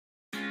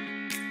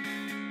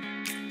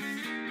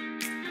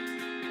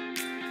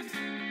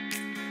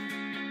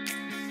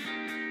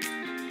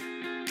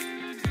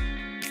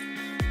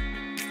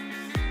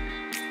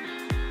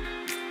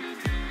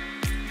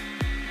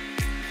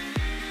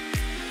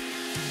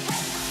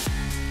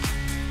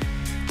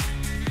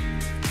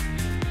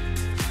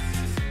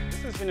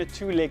been a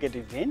two-legged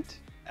event.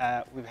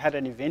 We've had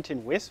an event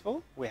in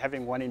Westville. We're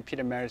having one in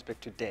Pietermaritzburg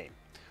today.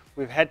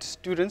 We've had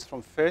students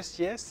from first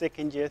year,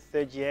 second year,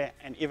 third year,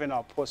 and even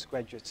our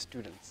postgraduate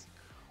students.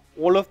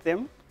 All of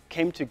them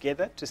came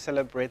together to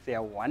celebrate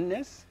their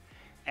oneness.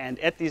 And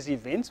at these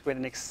events, we had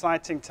an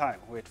exciting time.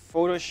 We had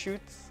photo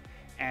shoots,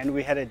 and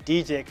we had a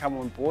DJ come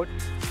on board.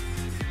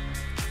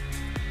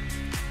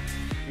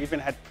 We even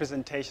had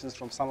presentations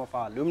from some of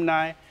our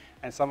alumni,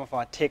 and some of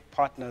our tech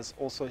partners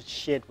also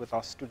shared with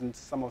our students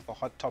some of the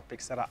hot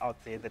topics that are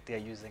out there that they are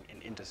using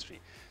in industry.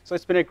 So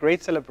it's been a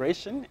great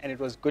celebration, and it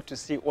was good to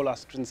see all our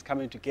students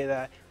coming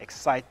together,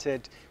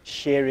 excited,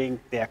 sharing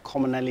their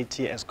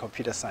commonality as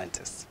computer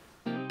scientists.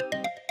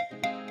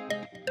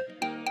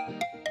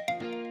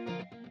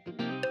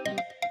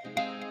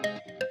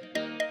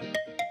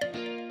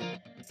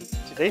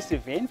 Today's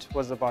event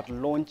was about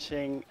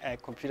launching a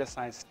computer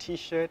science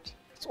t-shirt.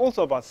 It's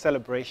also about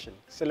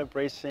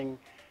celebrating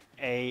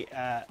a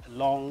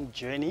long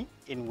journey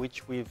in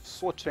which we've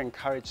sought to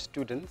encourage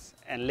students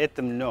and let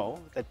them know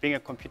that being a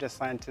computer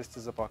scientist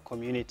is about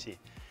community.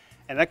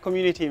 And that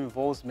community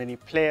involves many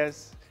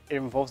players. It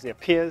involves their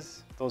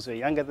peers, those who are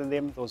younger than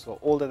them, those who are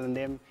older than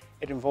them.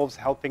 It involves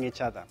helping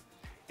each other.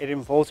 It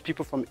involves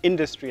people from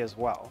industry as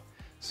well.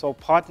 So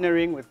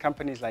partnering with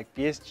companies like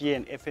BSG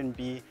and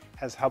FNB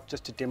has helped us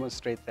to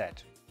demonstrate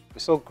that. We're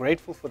so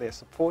grateful for their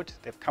support.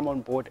 They've come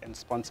on board and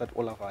sponsored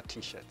all of our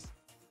t-shirts.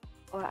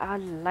 Well,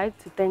 I'd like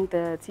to thank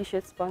the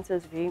t-shirt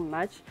sponsors very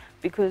much,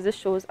 because this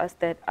shows us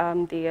that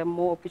there are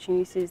more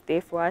opportunities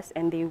there for us,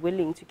 and they're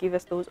willing to give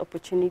us those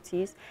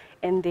opportunities.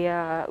 And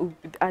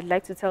I'd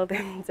like to tell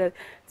them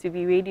to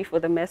be ready for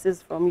the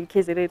masses from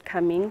UKZN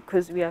coming,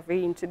 because we are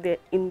very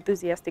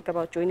enthusiastic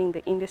about joining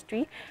the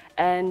industry,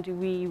 and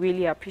we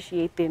really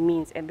appreciate their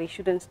means, and they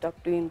shouldn't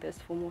stop doing this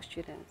for more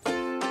students.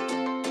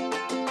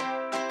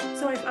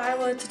 So if I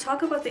were to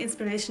talk about the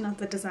inspiration of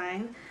the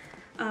design,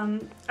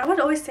 I would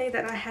always say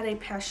that I had a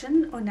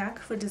passion or knack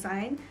for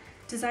designing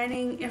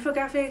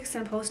infographics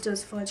and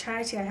posters for a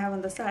charity I have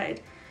on the side.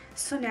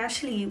 So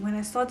naturally, when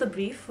I saw the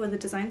brief for the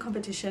design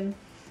competition,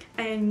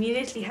 I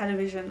immediately had a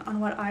vision on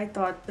what I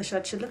thought the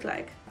shirt should look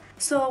like.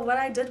 So what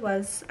I did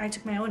was, I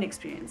took my own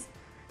experience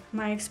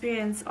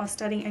of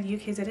studying at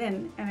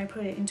UKZN, and I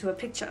put it into a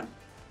picture.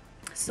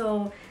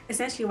 So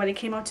essentially what it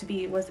came out to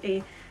be was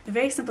a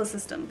very simple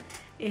system,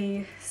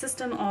 a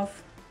system of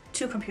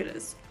two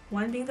computers,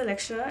 one being the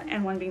lecturer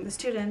and one being the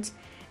student,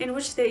 in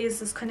which there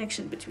is this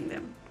connection between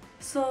them.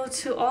 So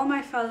to all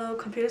my fellow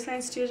computer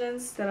science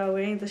students that are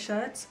wearing the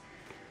shirt,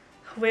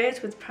 wear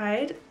it with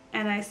pride.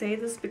 And I say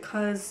this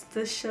because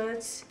this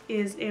shirt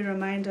is a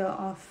reminder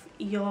of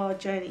your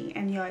journey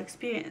and your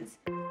experience.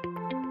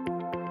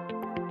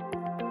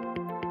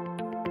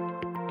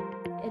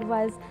 It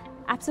was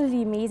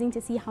absolutely amazing to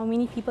see how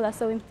many people are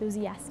so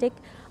enthusiastic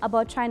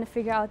about trying to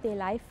figure out their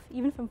life,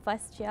 even from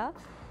first year.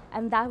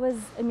 And that was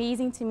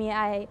amazing to me.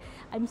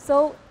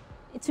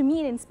 To me,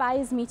 it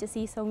inspires me to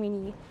see so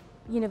many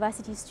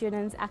university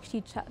students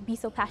actually be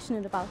so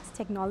passionate about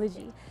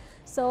technology.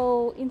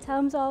 So in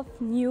terms of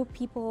new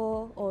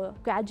people or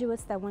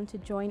graduates that want to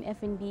join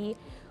FNB,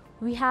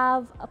 we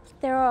have a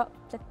plethora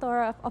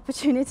of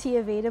opportunity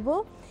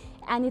available,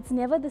 and it's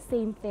never the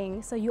same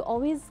thing. So you're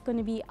always going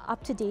to be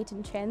up to date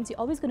in trends. You're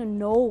always going to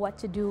know what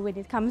to do when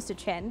it comes to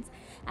trends.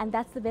 And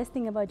that's the best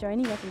thing about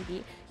joining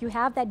FNB. You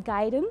have that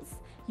guidance,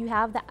 you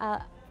have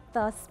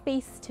the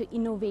space to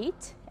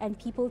innovate and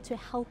people to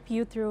help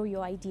you through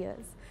your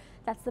ideas.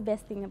 That's the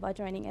best thing about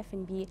joining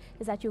FNB,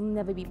 is that you'll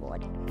never be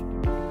bored.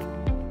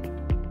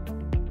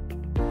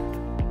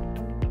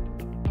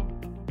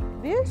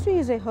 BSG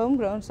is a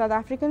homegrown South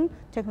African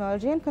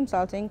technology and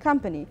consulting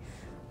company.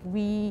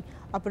 We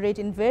operate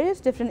in various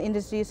different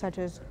industries such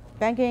as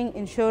banking,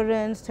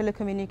 insurance,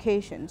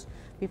 telecommunications.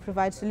 We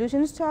provide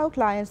solutions to our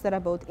clients that are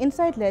both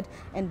insight-led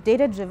and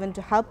data-driven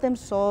to help them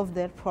solve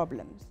their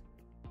problems.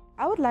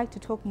 I would like to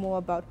talk more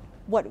about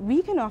what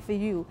we can offer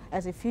you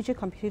as a future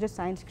computer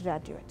science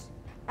graduate.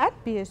 At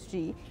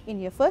BSG, in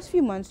your first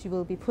few months, you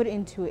will be put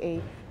into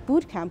a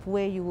boot camp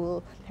where you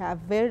will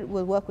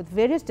work with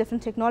various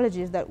different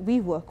technologies that we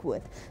work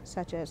with,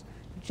 such as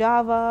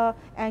Java,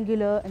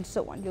 Angular, and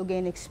so on. You'll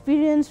gain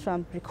experience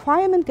from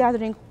requirement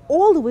gathering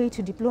all the way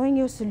to deploying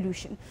your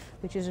solution,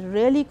 which is a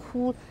really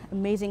cool,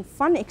 amazing,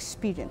 fun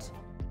experience.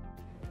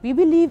 We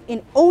believe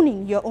in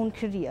owning your own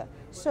career.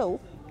 So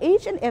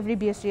each and every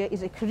BSG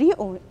is a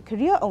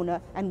career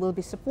owner and will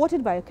be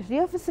supported by a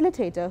career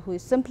facilitator who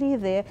is simply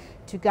there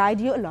to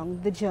guide you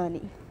along the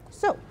journey.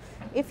 So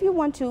if you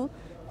want to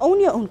own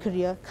your own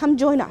career, come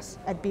join us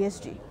at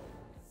BSG.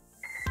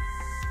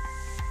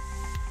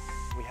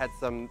 We had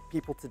some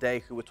people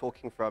today who were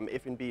talking from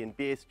FNB and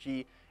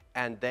BSG,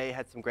 and they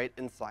had some great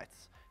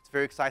insights. It's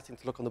very exciting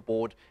to look on the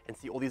board and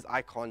see all these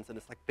icons, and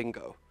it's like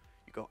bingo.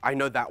 You go, I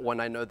know that one,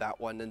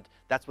 and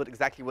that's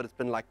exactly what it's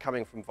been like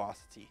coming from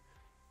varsity.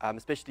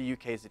 Especially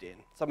UKZN.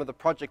 Some of the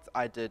projects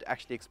I did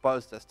actually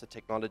exposed us to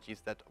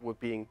technologies that were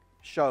being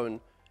shown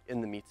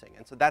in the meeting,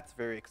 and so that's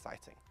very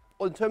exciting.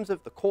 in terms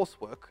of the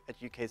coursework at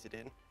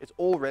UKZN, it's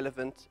all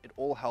relevant, it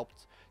all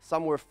helped.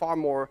 Some were far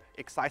more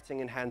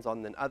exciting and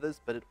hands-on than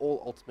others, but it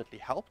all ultimately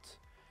helped.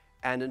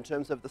 And in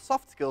terms of the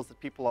soft skills that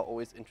people are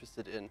always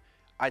interested in,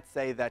 I'd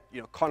say that,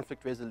 you know,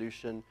 conflict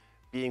resolution,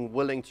 being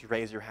willing to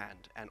raise your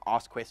hand and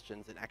ask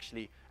questions and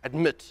actually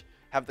admit,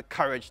 have the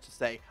courage to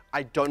say,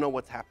 I don't know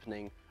what's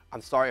happening,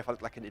 I'm sorry if I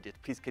look like an idiot,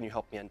 please can you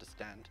help me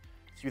understand?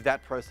 Through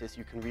that process,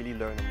 you can really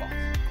learn a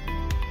lot.